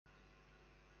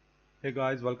Hey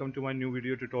guys, welcome to my new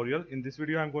video tutorial. In this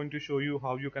video I'm going to show you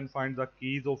how you can find the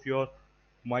keys of your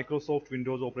Microsoft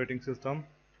Windows operating system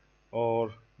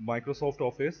or Microsoft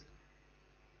Office.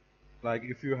 Like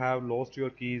if you have lost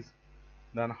your keys,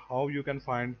 then how you can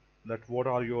find that what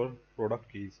are your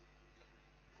product keys.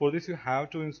 For this you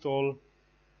have to install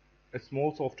a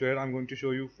small software. I'm going to show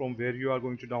you from where you are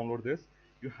going to download this.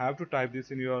 You have to type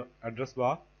this in your address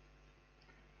bar,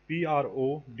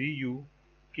 PRODUKEY,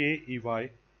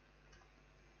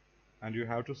 and you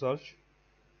have to search.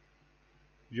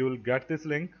 You will get this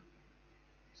link,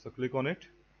 so click on it.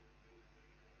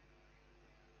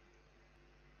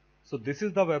 So this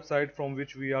is the website from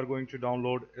which we are going to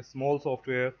download a small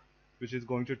software which is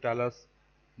going to tell us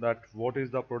that what is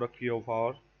the product key of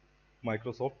our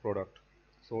Microsoft product.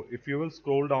 So if you will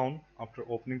scroll down after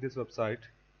opening this website,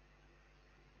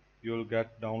 you will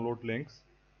get download links,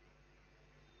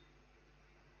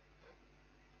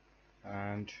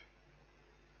 and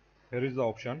here is the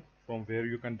option from where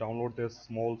you can download this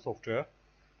small software.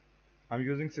 I'm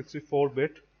using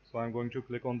 64-bit, so I'm going to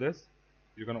click on this.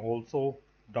 You can also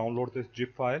download this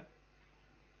zip file.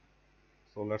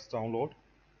 So let's download.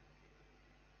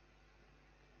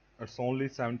 It's only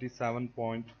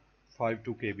 77.52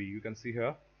 KB, you can see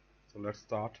here. So let's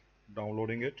start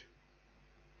downloading it.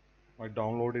 My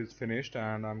download is finished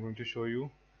and I'm going to show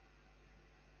you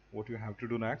what you have to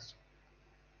do next.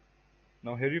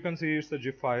 Now here you can see it's a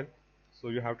zip file, so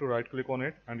you have to right click on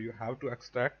it and you have to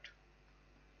extract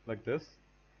like this.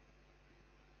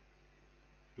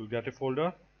 You'll get a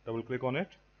folder, double click on it,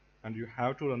 and you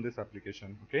have to run this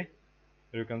application. Okay,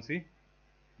 here you can see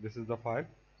this is the file,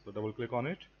 so double click on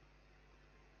it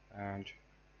and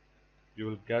you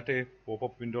will get a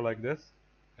pop-up window like this,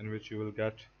 in which you will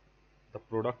get the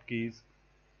product keys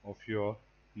of your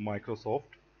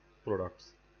Microsoft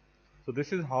products. So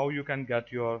this is how you can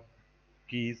get your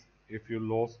keys if you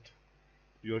lost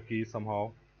your keys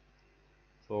somehow.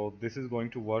 So this is going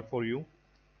to work for you.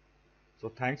 So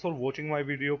thanks for watching my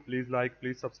video. Please like,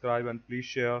 please subscribe, and please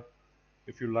share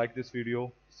if you like this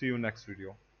video. See you next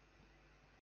video.